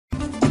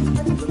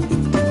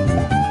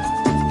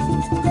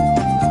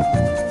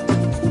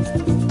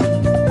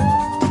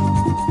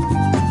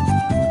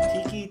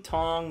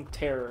Kong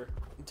terror.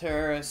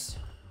 Terrorist.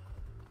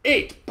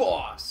 8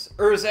 boss.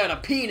 Or is that a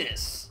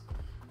penis?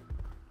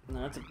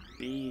 No, that's a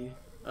bee.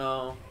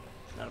 Oh.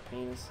 Not a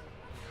penis.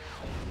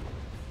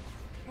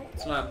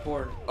 It's not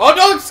important. Oh,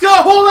 don't skip!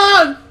 Hold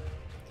on!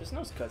 There's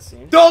no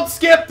cutscene. Don't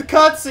skip the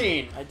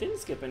cutscene! I didn't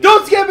skip anything.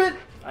 Don't skip it!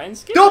 I didn't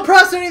skip Don't it.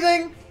 press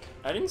anything!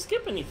 I didn't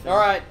skip anything.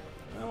 Alright.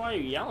 I don't know why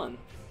you're yelling.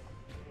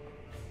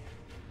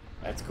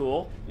 That's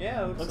cool.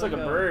 Yeah, it Looks like a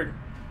bird.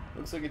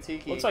 Looks like a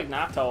tiki. Looks like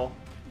Nato.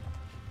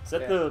 Is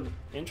that the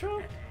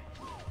intro?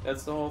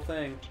 That's the whole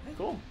thing.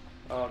 Cool.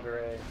 Oh,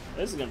 great.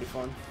 This is gonna be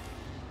fun.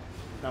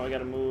 Now we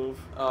gotta move.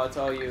 Oh, it's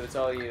all you. It's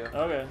all you.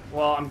 Okay.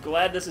 Well, I'm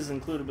glad this is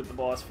included with the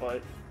boss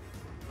fight.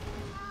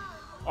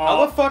 Oh,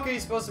 How the fuck are you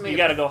supposed to make You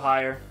gotta go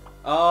higher.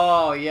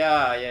 Oh,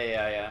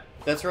 yeah.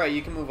 That's right,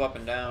 you can move up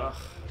and down. Ugh.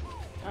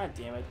 God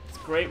damn it. It's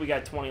great we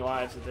got 20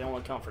 lives, but they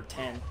only count for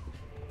 10.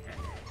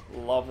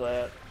 Love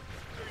that.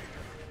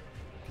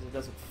 Because it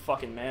doesn't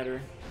fucking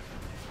matter.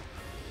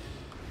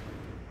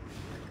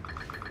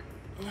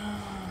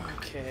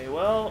 Okay,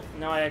 well,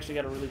 now I actually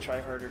gotta really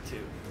try harder too.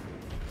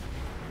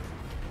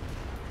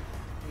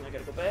 And I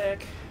gotta go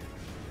back.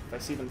 If I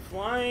see them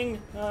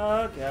flying,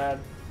 oh god.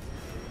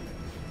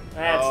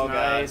 That's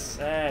nice.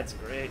 God. That's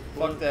great.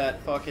 Fuck that.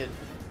 Fuck it.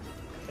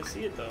 I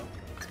see it though.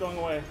 It's going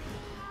away.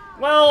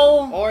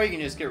 Well. Or you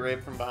can just get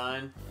raped from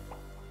behind.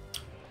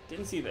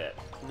 Didn't see that.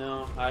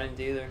 No, I didn't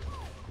either.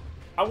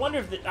 I wonder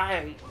if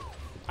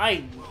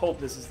I hope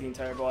this is the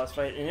entire boss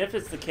fight, and if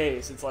it's the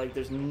case, it's like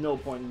there's no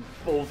point in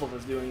both of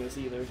us doing this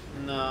either.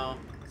 No.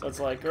 So it's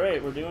like,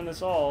 great, we're doing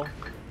this all.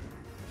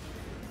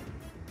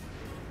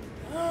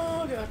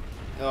 Oh god.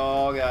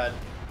 Oh god.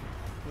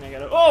 And I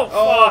gotta. Oh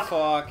fuck.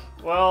 Oh fuck.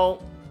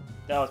 Well,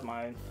 that was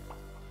mine.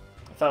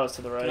 I thought it was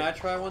to the right. Can I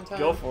try one time?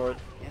 Go for it.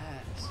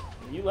 Yes.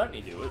 You let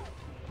me do it.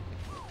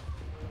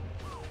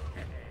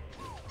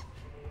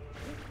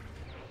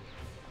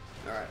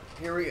 Alright,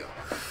 here we go.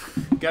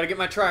 Gotta get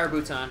my trier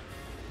boots on.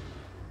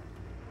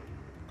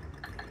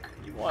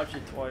 You watched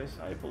it twice,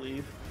 I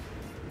believe.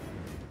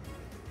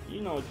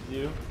 You know what to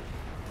do.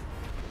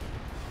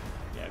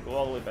 Yeah, go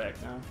all the way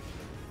back now.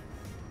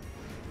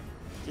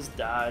 Just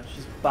dodge.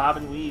 Just bob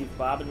and weave,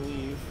 bob and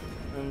weave.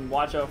 And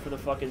watch out for the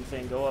fucking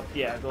thing. Go up.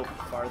 Yeah, go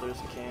farther as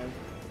you can.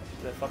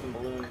 That fucking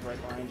balloon is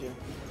right behind you.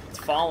 It's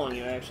following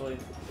you, actually.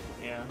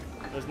 Yeah.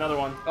 There's another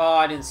one. Oh,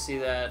 I didn't see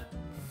that.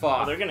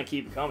 Fuck. Oh, they're gonna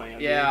keep coming.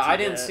 Yeah, I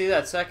didn't see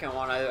that second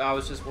one. I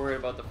was just worried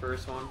about the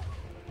first one.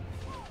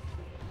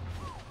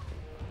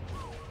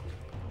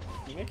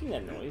 You making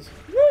that noise?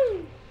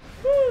 Woo!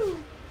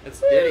 Woo! It's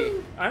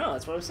Diddy. I know,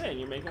 that's what I was saying.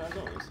 You're making that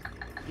noise.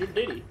 You're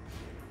Diddy.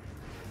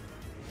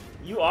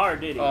 You are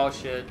Diddy. Oh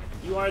shit.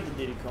 You are the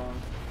Diddy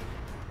Kong.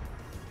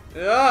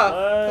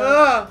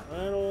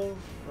 Middle,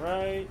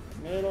 right,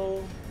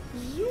 middle.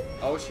 Zoom.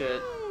 Oh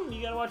shit.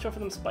 You gotta watch out for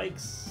them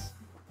spikes.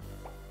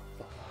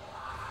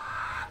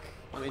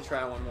 Let me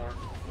try one more.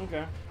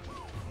 Okay.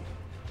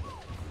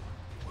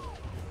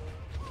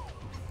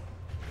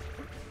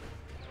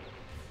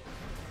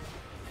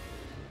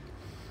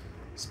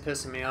 It's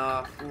pissing me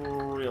off.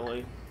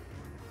 Really?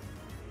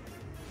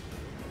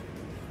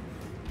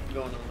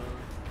 Going to the moon.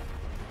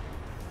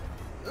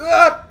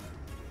 Ah!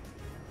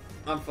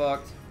 I'm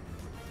fucked.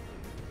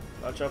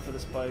 Watch out for the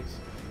spikes.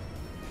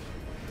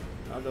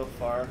 I'll go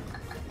far.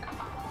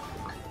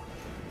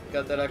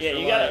 Got that extra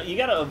Yeah, you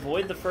gotta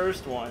avoid the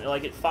first one.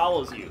 Like, it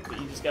follows you,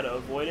 but you just gotta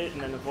avoid it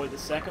and then avoid the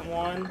second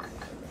one.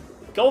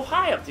 Go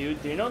high up,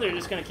 dude. Do you know they're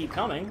just gonna keep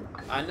coming?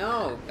 I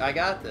know. I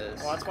got this.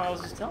 Well, that's why I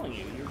was just telling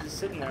you. You're just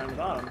sitting there on the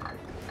bottom.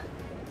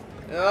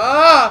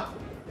 Ah!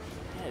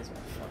 That is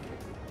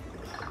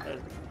fucking... That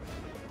is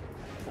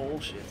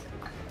bullshit.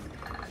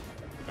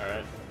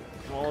 Alright.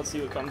 Well, let's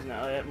see what comes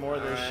now. Yeah, more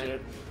of this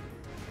shit.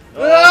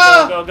 Oh,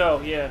 Ah!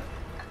 go, yeah.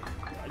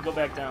 Go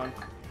back down.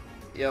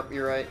 Yep,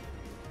 you're right.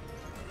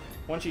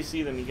 Once you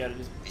see them, you gotta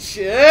just...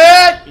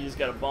 Shit! You just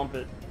gotta bump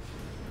it.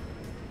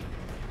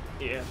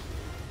 Yeah.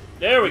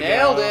 There we go.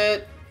 Nailed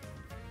it!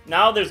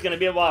 Now there's gonna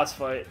be a boss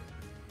fight.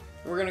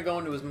 We're gonna go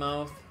into his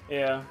mouth.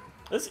 Yeah.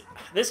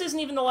 This isn't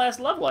even the last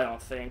level, I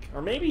don't think.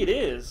 Or maybe it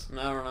is.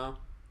 I don't know.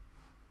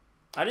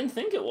 I didn't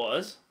think it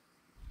was.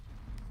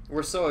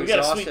 We're so We got a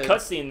exhausted. sweet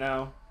cutscene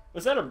now.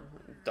 Was that a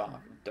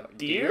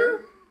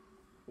deer?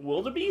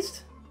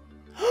 Wildebeest?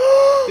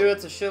 Dude,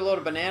 it's a shitload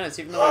of bananas,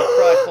 even though we've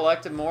probably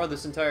collected more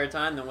this entire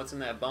time than what's in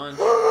that bunch.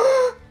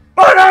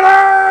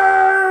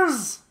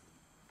 Bananas!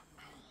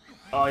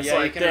 Oh, he's Yeah, you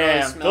like, can really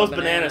damn, smell those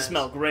bananas. bananas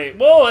smell great.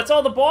 Whoa, that's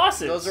all the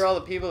bosses! Those are all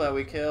the people that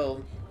we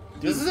killed.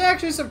 Dude. This is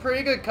actually some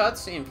pretty good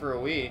cutscene for a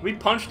Wii. We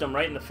punched him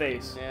right in the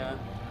face. Yeah.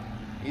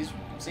 He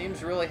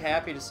seems really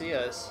happy to see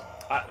us.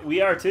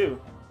 We are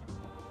too.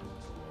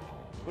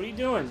 What are you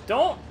doing?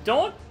 Don't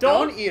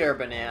eat our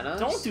bananas.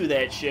 Don't do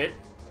that shit.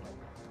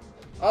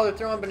 Oh, they're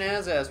throwing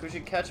bananas at us. We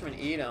should catch them and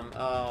eat them.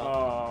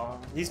 Oh.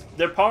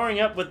 They're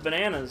powering up with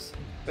bananas.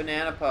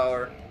 Banana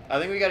power. I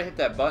think we gotta hit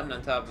that button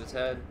on top of his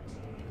head.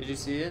 Did you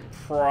see it?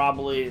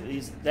 Probably.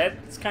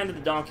 That's kind of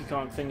the Donkey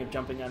Kong thing of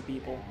jumping on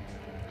people.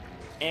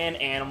 and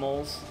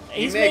animals.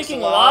 He He's makes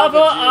making lava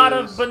lava out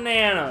of juice.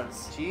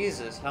 bananas.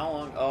 Jesus, how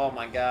long? Oh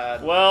my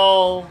god.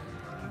 Well,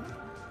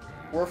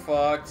 We're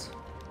fucked.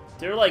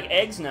 they're like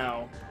eggs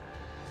now.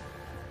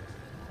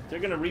 They're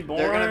gonna reborn.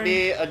 They're gonna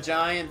be a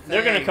giant thing.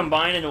 They're gonna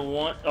combine into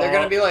one. They're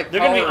gonna be like They're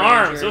gonna be Power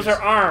arms. Rangers. Those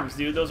are arms,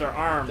 dude. Those are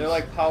arms. They're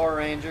like Power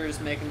Rangers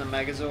making the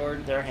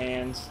Megazord. They're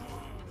hands.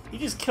 He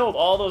just killed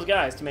all those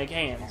guys to make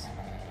hands.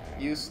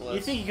 Useless.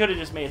 You think he could have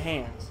just made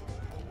hands?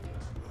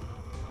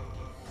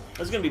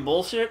 This is gonna be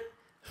bullshit.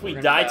 If we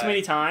We're die gonna too die.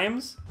 many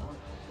times,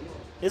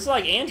 it's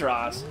like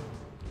Andros.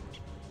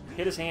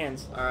 Hit his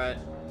hands. Alright.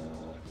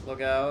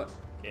 Look out.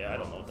 Yeah, I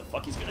don't know what the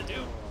fuck he's gonna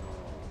do.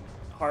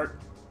 Heart.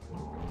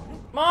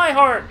 My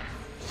heart!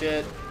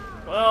 Shit.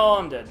 Well,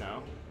 I'm dead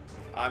now.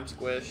 I'm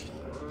squished.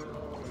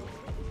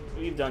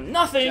 We've done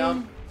nothing!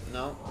 Jump.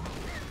 No.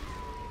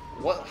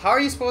 What? How are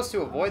you supposed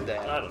to avoid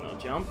that? I don't know,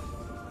 jump.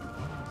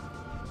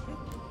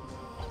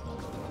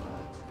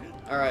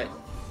 Alright.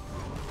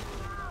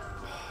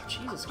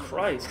 Jesus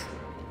Christ.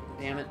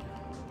 Damn it.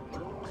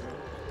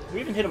 We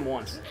even hit him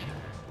once.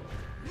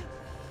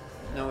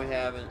 No, we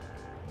haven't.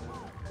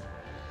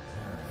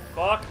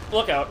 Fuck.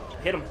 Look out.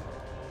 Hit him.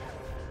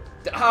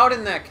 How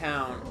didn't that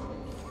count?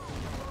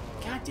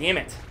 God damn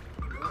it.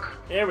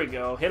 There we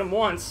go. Hit him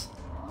once.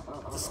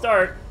 It's a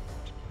start.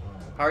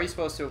 How are you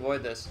supposed to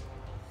avoid this?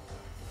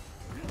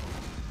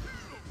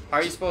 How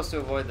are you supposed to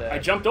avoid that? I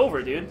jumped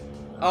over, dude.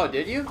 Oh,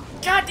 did you?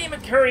 God damn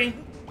it, Curry.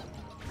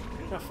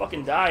 I'm gonna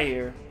fucking die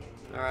here.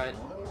 Alright.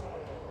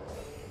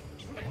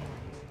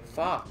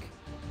 Fuck.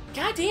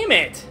 God damn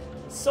it.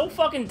 It's so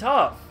fucking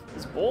tough.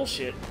 It's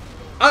bullshit.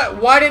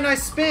 Why didn't I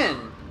spin?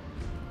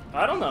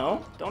 I don't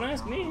know. Don't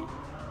ask me.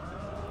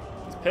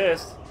 He's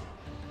pissed.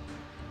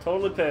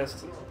 Totally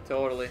pissed.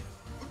 Totally.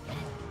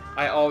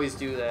 I always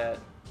do that.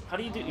 How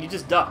do you do? You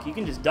just duck. You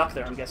can just duck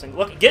there, I'm guessing.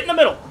 Look, get in the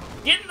middle.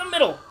 Get in the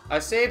middle. I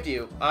saved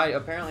you.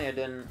 Apparently I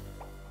didn't.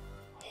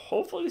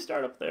 Hopefully we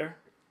start up there.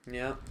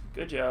 Yeah.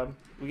 Good job.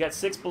 We got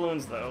 6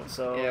 balloons, though,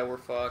 so... Yeah, we're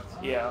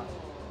fucked. Yeah.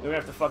 We're gonna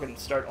have to fucking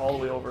start all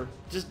the way over.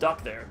 Just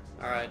duck there.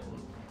 Alright.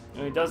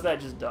 When he does that,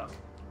 just duck.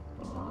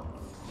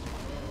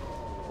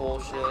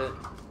 Bullshit.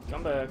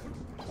 Come back.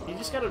 You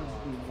just gotta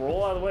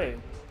roll out of the way.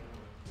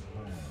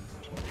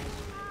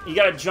 You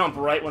gotta jump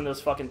right when those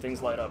fucking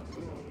things light up.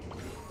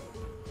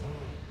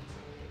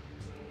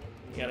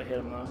 You gotta hit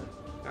him, though.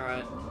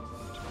 Alright.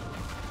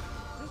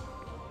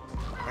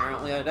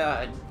 Apparently I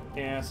died.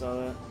 Yeah, I saw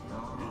that.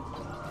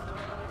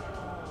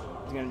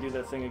 He's gonna do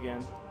that thing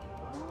again.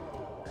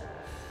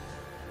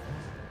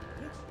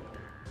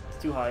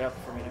 It's too high up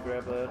for me to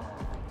grab that.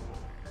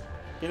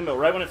 Get in the middle,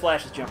 right when it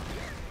flashes, jump.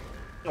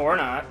 Or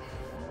not.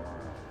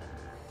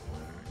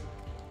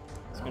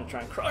 He's gonna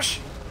try and crush.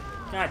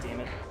 God damn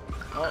it.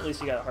 Well, at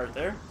least you got a heart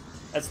there.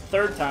 That's the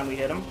 3rd time we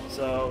hit him,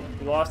 so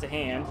we lost a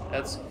hand.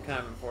 That's kind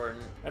of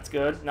important. That's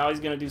good. Now he's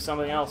gonna do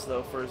something else,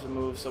 though, for his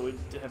move, so we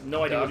have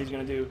no idea what he's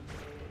gonna do.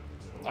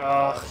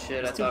 Oh,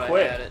 shit, I it's too thought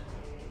quick. I had it.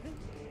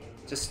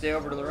 Just stay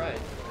over to the right.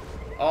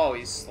 Oh,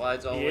 he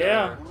slides all the way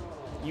Yeah. over.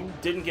 You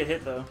didn't get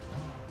hit, though.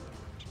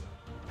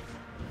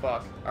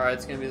 Fuck. Alright,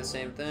 it's gonna be the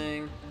same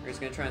thing. Or he's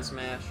gonna try and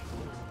smash.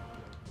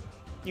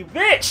 You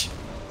bitch!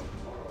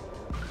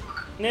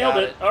 Nailed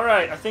Got it. it.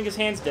 Alright, I think his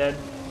hand's dead.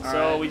 So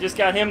Alright. we just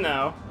got him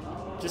now.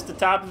 Just the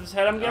top of his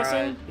head, I'm guessing.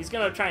 Alright. He's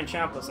gonna try and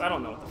chomp us. I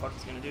don't know what the fuck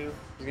he's gonna do.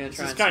 He's gonna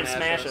try He's and trying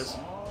smash to us.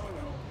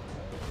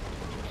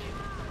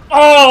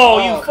 Oh,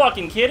 Oh, you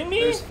fucking kidding me?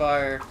 There's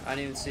fire. I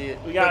didn't even see it.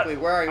 We got.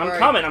 Quickly, where are you? Where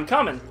are I'm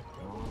coming.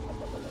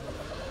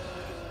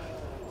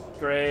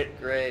 Great. you?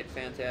 Great,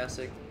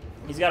 fantastic.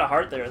 He's got a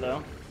heart there,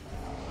 though.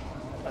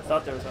 I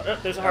thought there was a...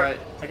 there's a heart. Alright.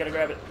 I gotta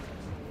grab it.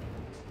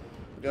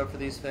 Go for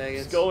these faggots.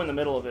 Just go in the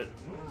middle of it.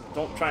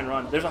 Don't try and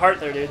run. There's a heart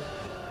there, dude.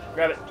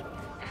 Grab it.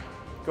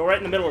 Go right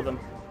in the middle of them.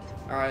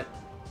 Alright.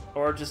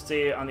 Or just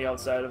stay on the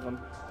outside of them.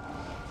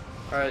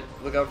 Alright,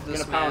 look out for He's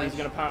this gonna pound. smash. He's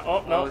gonna pound.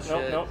 Oh, no, Oh, no,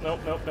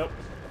 shit. no.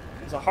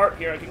 There's a heart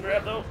here I can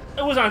grab, though.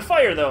 It was on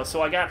fire, though,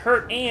 so I got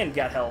hurt and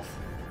got health.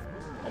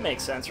 That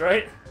makes sense,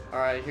 right?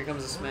 Alright, here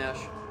comes the smash.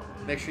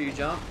 Make sure you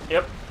jump.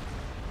 Yep.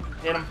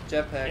 Hit him.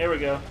 Jetpack. Here we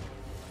go.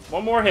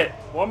 One more hit.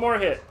 One more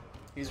hit.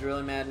 He's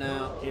really mad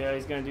now. Yeah,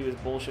 he's gonna do his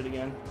bullshit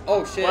again.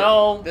 Oh shit.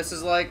 Well- This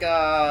is like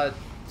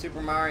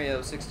Super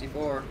Mario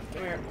 64.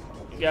 Come here.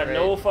 We got Great.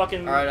 no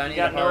fucking. Alright, I need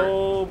a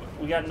heart.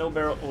 We got no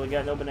barrel. We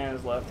got no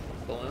bananas left.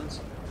 Balloons.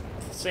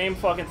 Same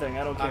fucking thing.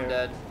 I don't care. I'm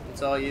dead.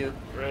 It's all you.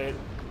 Great.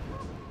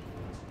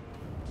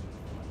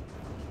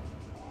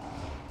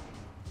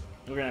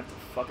 We're gonna have to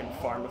fucking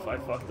farm if I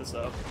fuck this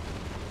up.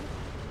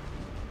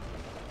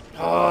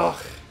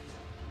 Oh.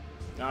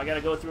 Now I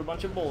gotta go through a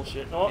bunch of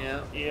bullshit. Oh.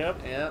 Yep.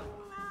 Yep. Yep.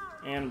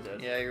 And I'm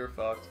dead. Yeah, you're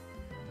fucked.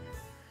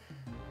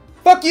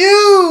 Fuck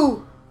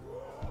you!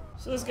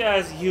 So this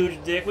guy's a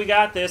huge dick. We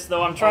got this,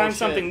 though. I'm trying shit.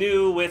 something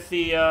new with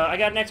the. I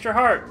got an extra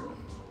heart,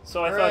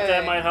 so I thought that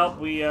Hooray. might help.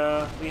 We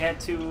had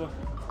to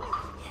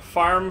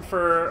farm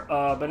for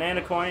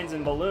banana coins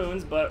and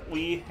balloons, but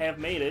we have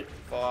made it.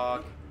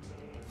 Fuck.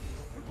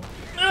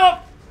 Nope.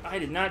 I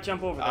did not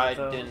jump over that. I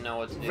though. didn't know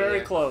what to do Very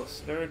there.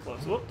 close. Very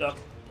close. Whoop, duck.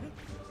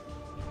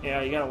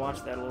 Yeah, you gotta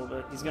watch that a little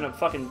bit. He's gonna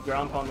fucking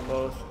ground pound them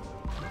both.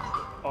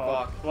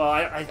 Oh, Fuck. well,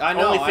 I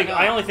know,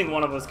 I only think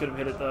one of us could have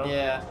hit it though.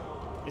 Yeah.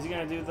 Is he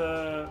gonna do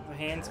the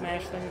hand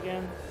smash thing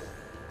again?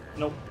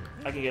 Nope.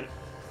 I can get it.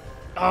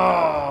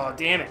 Oh,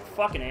 damn it.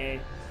 Fucking A.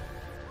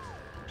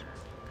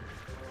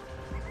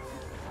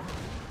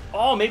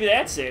 Oh, maybe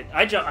that's it.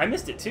 I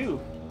missed it too.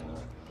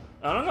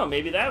 I don't know.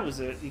 Maybe that was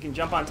it. You can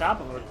jump on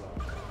top of it.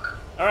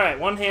 All right,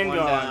 one hand One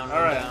gone. down,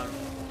 All right. down.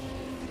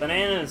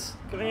 Bananas,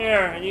 come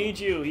here. I need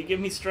you. You give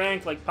me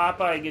strength like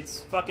Popeye gets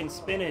fucking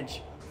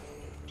spinach.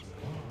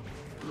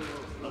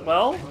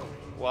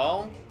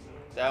 Well,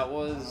 that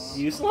was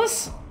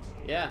useless?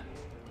 Yeah.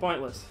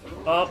 Pointless.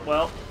 Oh,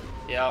 well.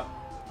 Yep.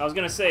 I was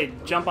gonna say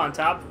jump on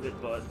top of it,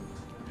 but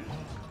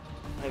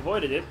I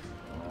avoided it.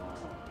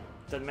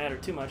 Doesn't matter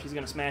too much. He's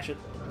gonna smash it.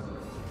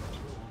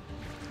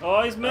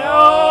 Oh, he's mad.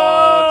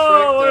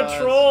 Oh, what a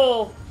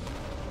troll!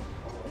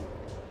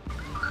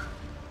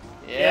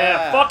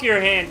 Yeah, fuck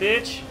your hand,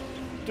 bitch.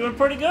 Doing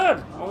pretty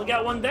good. Only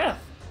got one death.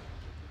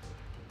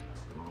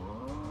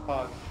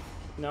 Hug.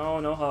 No,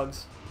 no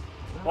hugs.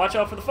 Watch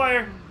out for the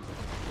fire.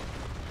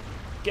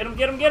 Get him,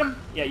 get him, get him.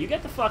 Yeah, you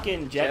get the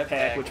fucking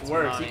jetpack, which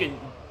works.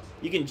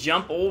 You can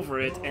jump over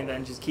it and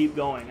then just keep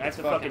going. I have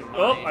to fucking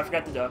oh, I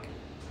forgot the duck.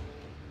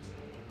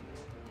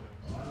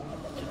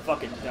 Should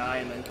fucking die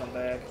and then come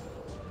back.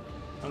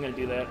 I'm gonna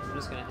do that. I'm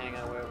just gonna hang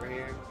out way over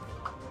here.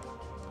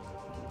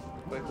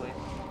 Quickly.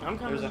 I'm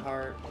coming. There's a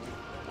heart.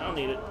 I don't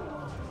need it.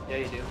 Yeah,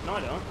 you do. No, I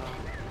don't.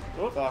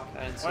 Oh, fuck,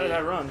 I didn't see Why did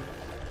I run?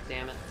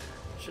 Damn it.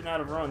 Should not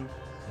have run.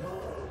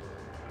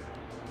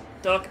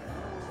 Duck.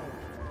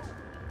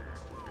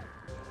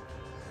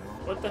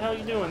 What the hell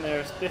you doing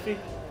there, Spiffy?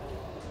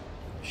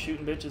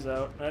 Shooting bitches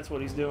out. That's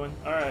what he's doing.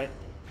 Alright.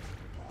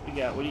 What do you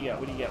got? What do you got?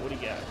 What do you got? What do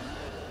you got?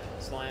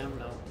 Slam?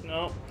 No.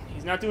 No.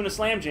 He's not doing a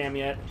slam jam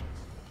yet.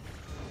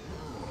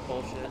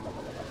 Bullshit.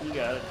 You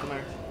got it. Come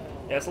here.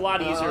 Yeah, it's a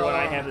lot easier when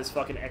I have this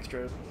fucking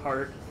extra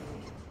heart.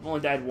 I've only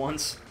died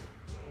once.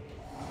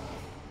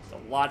 It's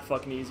a lot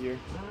fucking easier.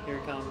 Here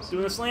it comes.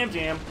 Doing a slam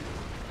jam.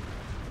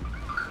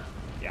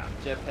 Yeah.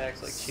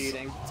 Jetpack's like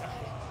cheating.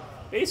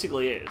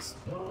 Basically is.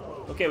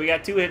 Okay, we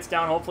got 2 hits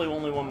down. Hopefully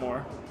only one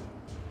more.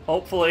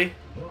 Hopefully.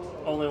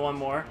 Only one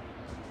more.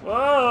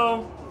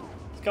 Whoa!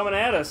 It's coming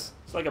at us.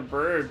 It's like a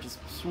bird just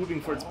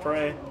swooping for its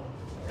prey.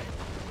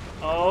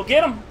 Oh,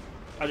 get him!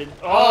 I did.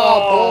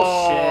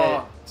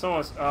 Oh, bullshit.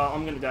 Someone's.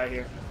 I'm gonna die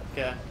here.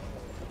 Okay.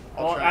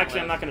 Well,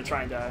 actually, I'm not gonna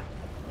try and die.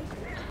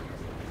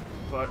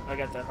 But I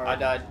got that heart. I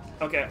died.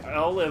 Okay,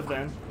 I'll live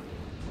then.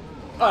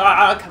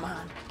 Come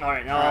on.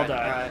 Alright, now I'll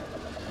die. Alright.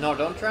 No,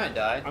 don't try and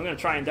die. I'm gonna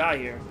try and die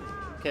here.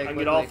 Okay, I can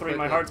get all 3 of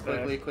my hearts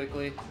back.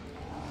 Quickly.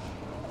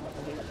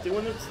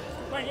 Doing this.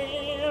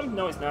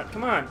 No, he's not.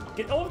 Come on.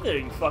 Get over there,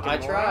 you fucking I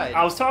moron. tried.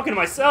 I was talking to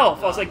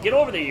myself. I was like, get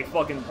over there, you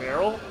fucking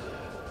barrel.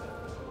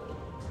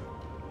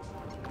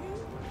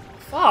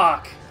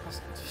 Fuck. I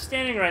was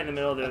standing right in the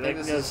middle there. I think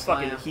That this is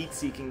fucking slam.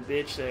 heat-seeking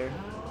bitch there.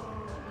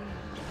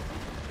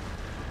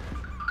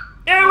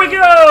 There we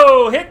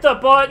go! Hit the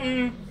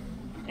button.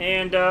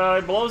 And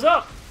it blows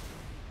up.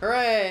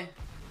 Hooray!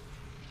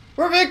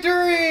 We're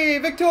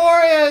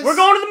victorious! We're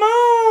going to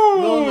the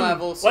moon! Moon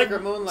level,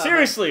 secret moon level.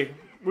 Seriously,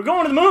 we're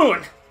going to the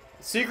moon.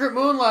 Secret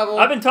moon level.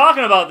 I've been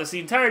talking about this the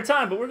entire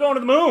time, but we're going to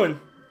the moon.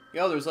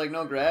 Yo, there's like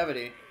no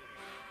gravity.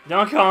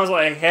 Donkey Kong's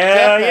like,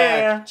 hell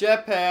yeah.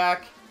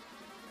 Jetpack.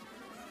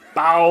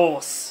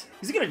 Bows.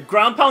 Is he gonna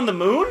ground pound the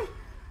moon?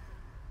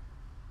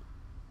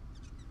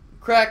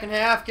 Crack in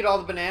half, get all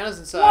the bananas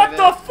inside What of it.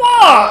 the fuck?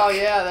 Oh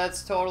yeah,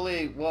 that's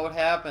totally what would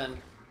happen.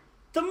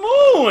 The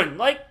moon!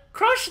 Like,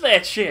 crush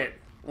that shit.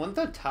 Wouldn't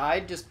the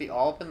tide just be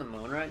all up in the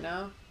moon right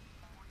now?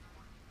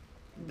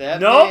 That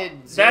Nope,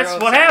 made that's zero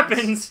what sense.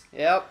 happens.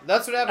 Yep,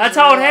 that's what happens. That's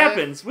in how it real life.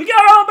 happens. We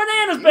got all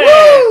bananas back!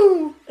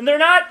 Woo! And they're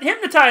not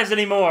hypnotized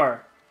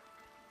anymore.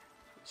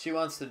 She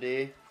wants to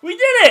D. We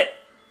did it!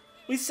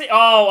 We see.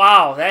 Oh,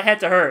 wow, that had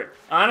to hurt.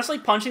 Honestly,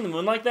 punching the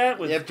moon like that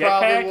with It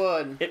jetpack, probably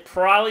would. it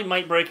probably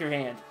might break your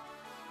hand.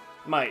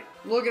 Might.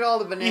 Look at all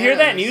the bananas. You hear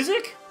that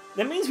music?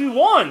 That means we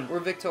won. We're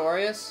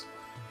victorious.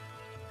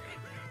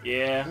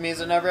 Yeah. It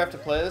means I never have to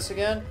play this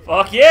again.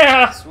 Fuck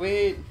yeah!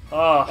 Sweet.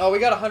 Oh. Oh, we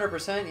got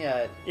 100%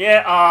 yet.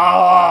 Yeah.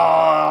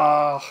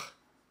 Oh.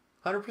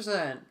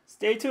 100%.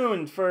 Stay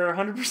tuned for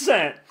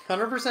 100%.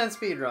 100%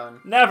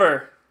 speedrun.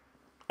 Never.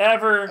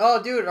 Ever.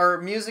 Oh, dude, our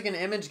music and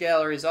image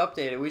gallery is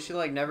updated. We should,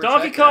 like, never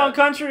Donkey check Kong that.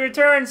 Country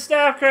Returns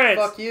staff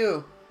credits. Fuck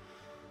you.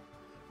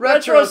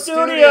 Retro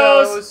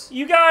Studios.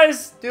 You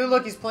guys Dude,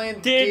 look, he's playing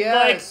did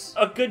DS.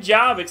 like a good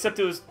job, except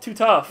it was too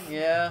tough.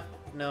 Yeah.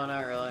 No,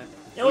 not really.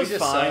 It was we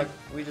just fine. Suck.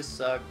 We just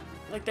suck.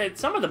 Like that,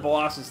 some of the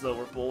bosses though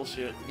were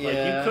bullshit. Like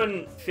Yeah. you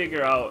couldn't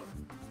figure out.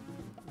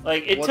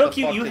 Like it What took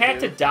the you. fuck You to had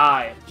do. to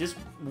die just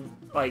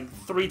like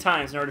 3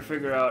 times in order to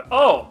figure out.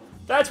 Oh,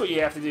 that's what you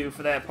have to do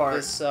for that part.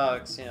 This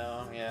sucks, you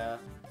know, yeah.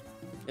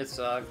 It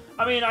sucked.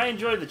 I mean, I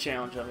enjoyed the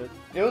challenge of it.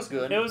 It was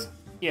good. It was,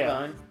 yeah,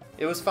 Fine.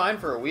 It was fine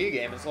for a Wii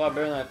game. It's a lot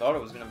better than I thought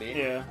it was going to be.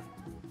 yeah.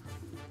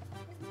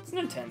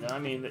 It's Nintendo. I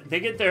mean, they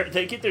get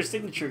their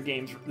signature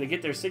games. They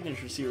get their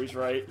signature series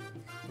right.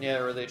 Yeah,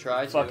 or they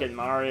try to. Fucking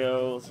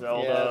Mario,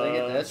 Zelda, Yeah, they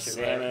get that shit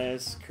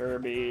Samus, right.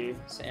 Kirby.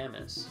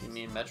 Samus? You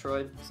mean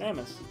Metroid?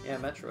 Samus. Yeah,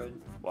 Metroid.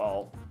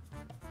 Well,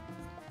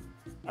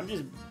 I'm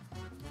just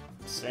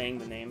saying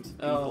the names of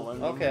people. Oh, in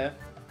them. okay.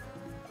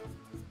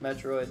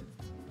 Metroid.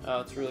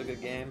 Oh, it's a really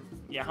good game.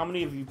 Yeah, how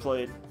many have you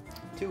played?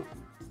 2.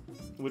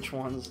 Which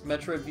ones?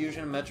 Metroid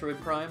Fusion and Metroid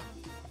Prime.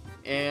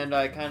 And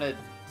I kind of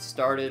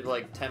started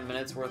like 10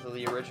 minutes worth of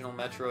the original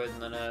Metroid,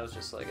 and then I was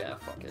just like, ah,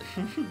 fuck it.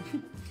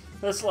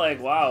 That's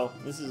like, wow,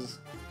 this is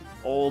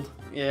old.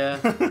 Yeah.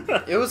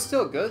 It was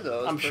still good,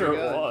 though. I'm sure it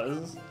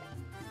was.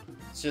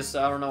 It's just,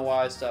 I don't know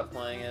why I stopped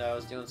playing it. I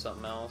was doing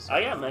something else.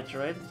 I got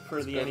Metroid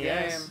for the NES.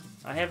 Game.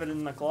 I have it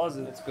in my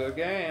closet. It's a good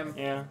game.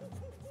 Yeah.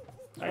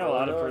 I got a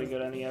lot of pretty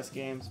good NES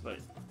games, but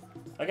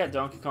I got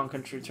Donkey Kong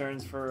Country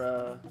Returns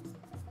for,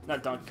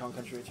 not Donkey Kong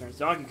Country Returns,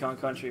 Donkey Kong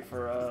Country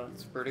for,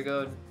 it's pretty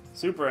good.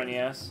 Super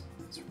NES.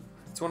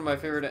 It's one of my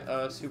favorite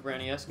Super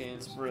NES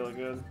games. It's really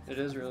good. It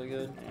is really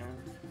good.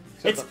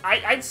 Yeah.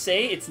 I'd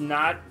say it's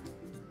not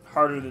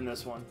harder than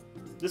this one.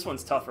 This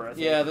one's tougher, I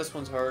think. Yeah, this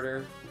one's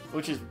harder.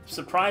 Which is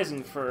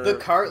surprising for... The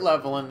kart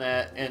level in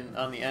that, and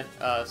on the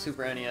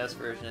Super NES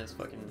version is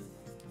fucking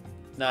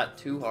not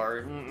too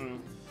hard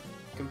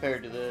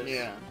compared to this.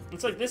 Yeah.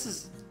 It's like, this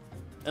is...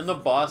 And the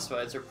boss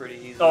fights are pretty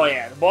easy. Oh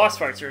yeah, the boss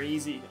fights are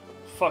easy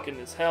fucking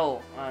as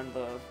hell on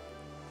the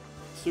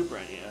Super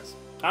NES.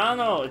 I don't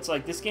know, it's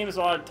like, this game is a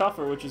lot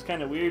tougher, which is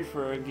kind of weird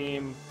for a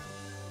game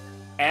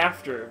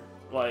after,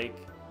 like,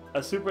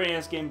 a Super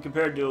NES game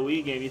compared to a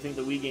Wii game. You think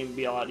the Wii game would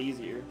be a lot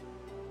easier.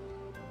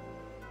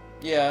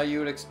 Yeah, you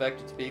would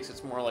expect it to be, because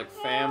it's more like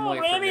family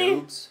for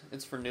noobs.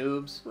 It's for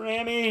noobs.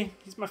 Rammy,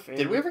 he's my favorite.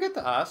 Did we ever get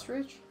the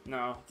ostrich?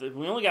 No,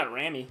 we only got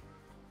Rammy.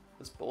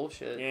 That's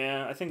bullshit.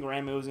 Yeah, I think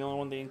Rammy was the only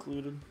one they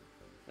included.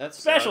 That's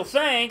special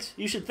thanks.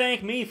 You should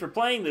thank me for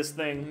playing this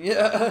thing.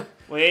 Yeah.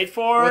 Wait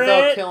for it.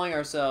 Without killing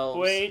ourselves.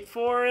 Wait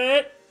for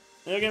it.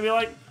 They're gonna be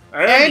like,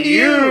 and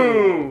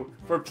you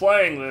for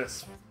playing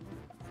this.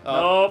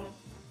 Nope.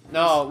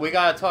 No, we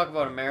gotta talk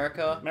about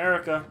America.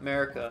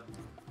 America.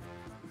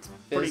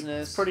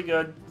 Business. It's pretty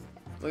good.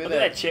 Look at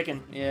that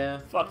chicken. Yeah.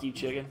 Fuck you,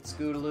 chicken.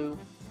 Scootaloo.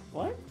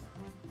 What?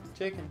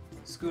 Chicken.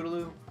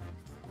 Scootaloo.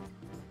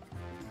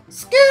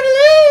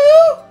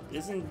 Scootaloo!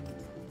 Isn't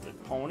the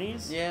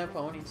ponies? Yeah,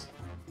 ponies.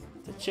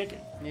 The chicken.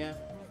 Yeah.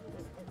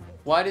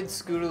 Why did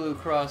Scootaloo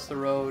cross the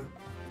road?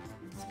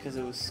 It's because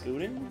it was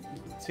scooting?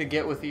 To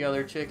get with the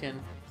other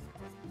chicken.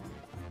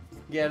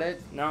 Get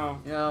it? No.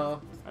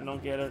 No. I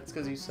don't get it. It's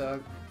because you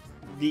suck.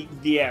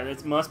 Yeah,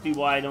 that must be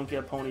why I don't get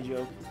a pony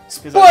joke.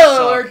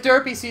 Spoiler alert!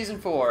 Derpy Season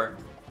 4.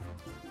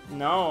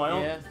 No, I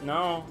don't. Yeah.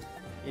 No.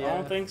 Yeah. I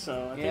don't think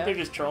so. I think they're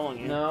just trolling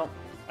you. No.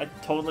 I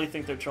totally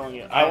think they're trolling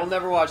you. I will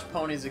never watch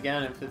Ponies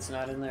again if it's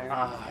not in there.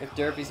 If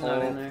Derpy's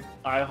not in there.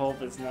 I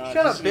hope it's not.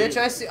 Shut up, bitch!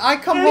 I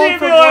come home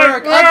from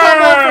work. I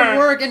come home from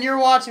work and you're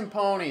watching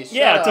Ponies. Shut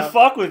yeah, up. to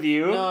fuck with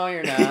you. No,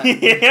 you're not.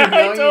 Yeah,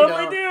 no, I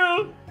totally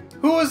do.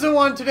 Who was the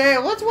one today?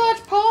 Let's watch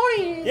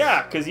Ponies.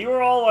 Yeah, because you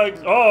were all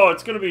like, "Oh,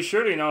 it's gonna be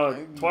shitty now.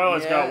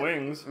 Twilight's got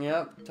wings."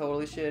 Yep,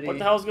 totally shitty. What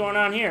the hell's going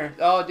on here?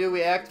 Oh, dude,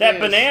 we activated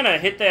that banana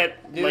hit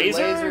that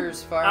laser.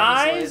 Lasers,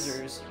 firing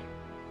lasers.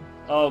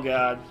 Oh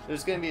god.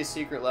 There's gonna be a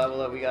secret level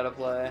that we gotta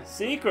play.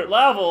 Secret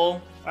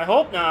level? I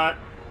hope not.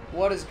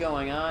 What is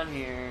going on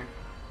here?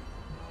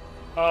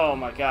 Oh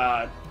my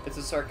god. It's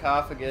a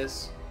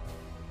sarcophagus.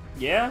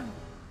 Yeah?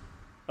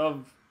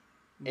 Of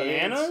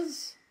bananas?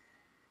 AIDS.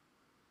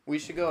 We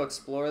should go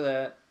explore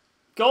that.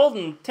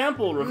 Golden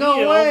Temple reveal.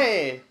 No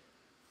way!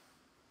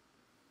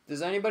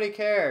 Does anybody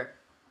care?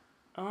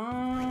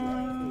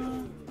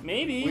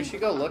 Maybe. We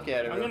should go look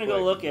at it. I'm gonna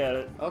go look at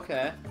it.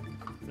 Okay.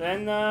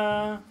 Then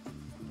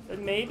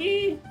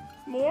maybe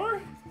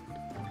more?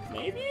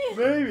 Maybe?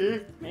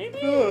 Maybe?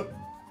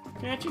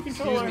 Connect your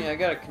controller. Excuse me, I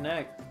gotta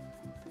connect.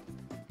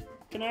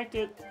 Connect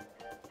it.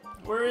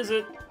 Where is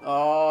it?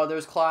 Oh,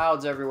 there's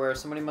clouds everywhere.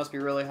 Somebody must be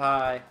really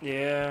high.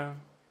 Yeah.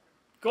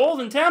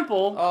 Golden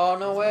Temple? Oh,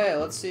 no way.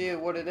 Let's see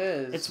what it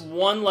is. It's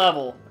one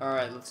level.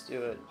 Alright, let's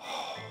do it.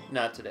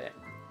 Not today.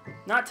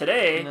 Not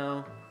today?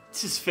 No.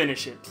 Just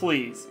finish it,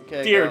 please.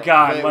 Okay, Dear go.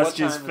 God, Wait, let's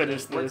just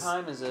finish this. What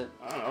time is it?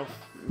 I don't know.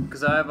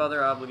 Because I have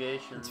other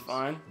obligations. It's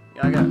fine.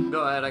 Yeah,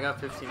 go ahead. I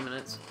got 15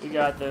 minutes. We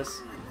got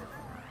this.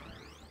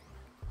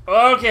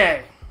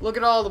 Okay. Look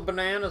at all the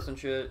bananas and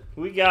shit.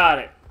 We got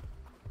it.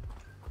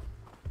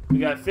 We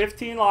got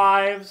 15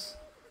 lives.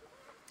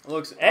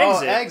 Looks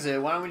exit. Oh,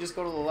 exit. Why don't we just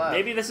go to the left?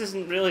 Maybe this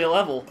isn't really a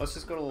level. Let's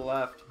just go to the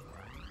left.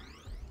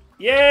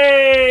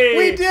 Yay!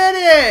 We did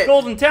it!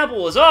 Golden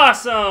Temple was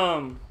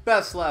awesome!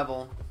 Best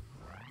level.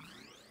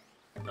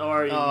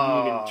 Or you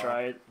can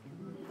try it.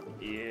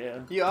 Yeah.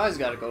 You always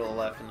gotta go to the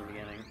left in the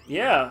beginning.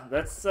 Yeah,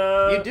 that's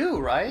You do,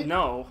 right?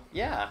 No.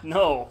 Yeah.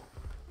 No.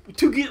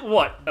 To get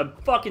what? A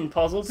fucking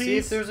puzzle piece? See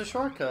if there's a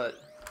shortcut.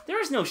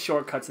 There's no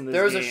shortcuts in this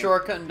There's game. a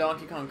shortcut in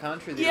Donkey Kong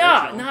Country, the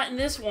Yeah, original. not in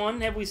this one.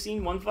 Have we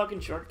seen one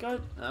fucking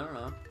shortcut? I don't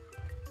know.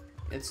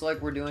 It's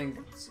like we're doing...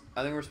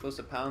 I think we're supposed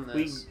to pound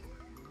this.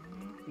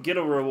 Get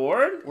a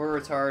reward? We're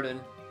retarded.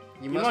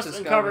 You must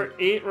uncover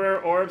 8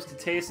 rare orbs to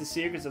taste the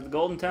secrets of the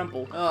Golden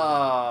Temple.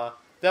 Ah,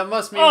 that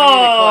must mean we need to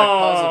collect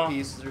puzzle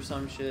pieces or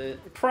some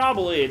shit.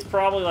 Probably. It's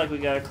probably like we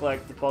gotta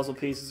collect the puzzle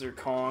pieces or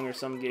Kong or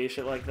some gay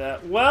shit like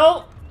that.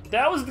 Well,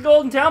 that was the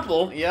Golden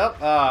Temple. Yep.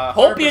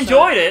 Hope you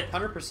enjoyed it.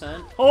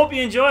 100%. Hope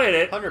you enjoyed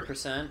it.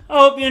 100%. I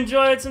hope you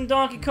enjoyed some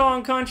Donkey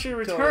Kong Country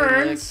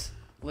Returns.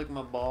 Lick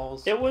my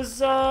balls. It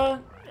was a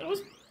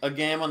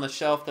game on the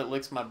shelf that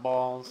licks my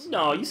balls.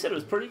 No, you said it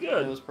was pretty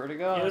good. It was pretty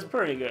good. It was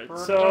pretty good.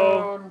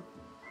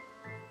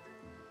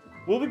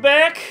 We'll be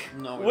back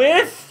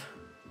with...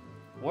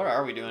 What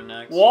are we doing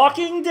next?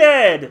 Walking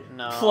Dead,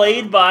 no.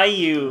 Played by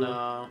you.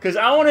 No. Because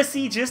I want to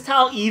see just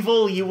how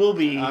evil you will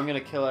be. I'm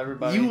going to kill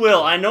everybody. You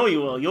will. I know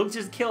you will. You'll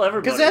just kill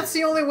everybody. Because that's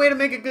the only way to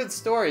make a good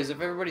story is if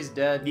everybody's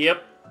dead.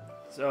 Yep.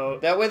 So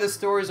that way the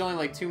story's only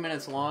like 2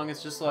 minutes long.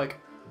 It's just like,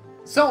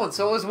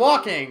 so-and-so is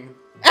walking.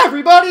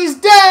 Everybody's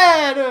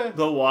dead!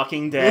 The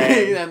Walking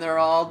Dead. And they're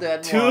all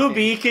dead. To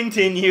be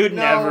continued,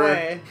 no never.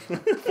 Way.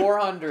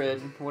 400,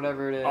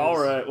 whatever it is.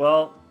 Alright,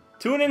 well,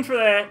 tune in for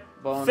that.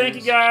 Boners. Thank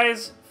you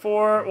guys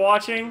for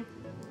watching.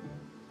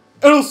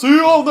 And I'll see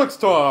you all next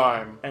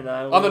time. And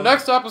I will... on the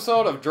next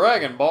episode of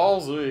Dragon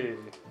Ball Z.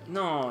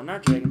 No,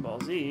 not Dragon Ball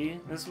Z.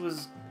 This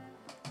was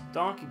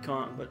Donkey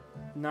Kong, but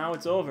now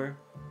it's over.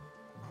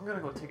 I'm gonna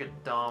go take a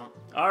dump.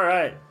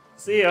 Alright,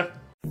 see ya.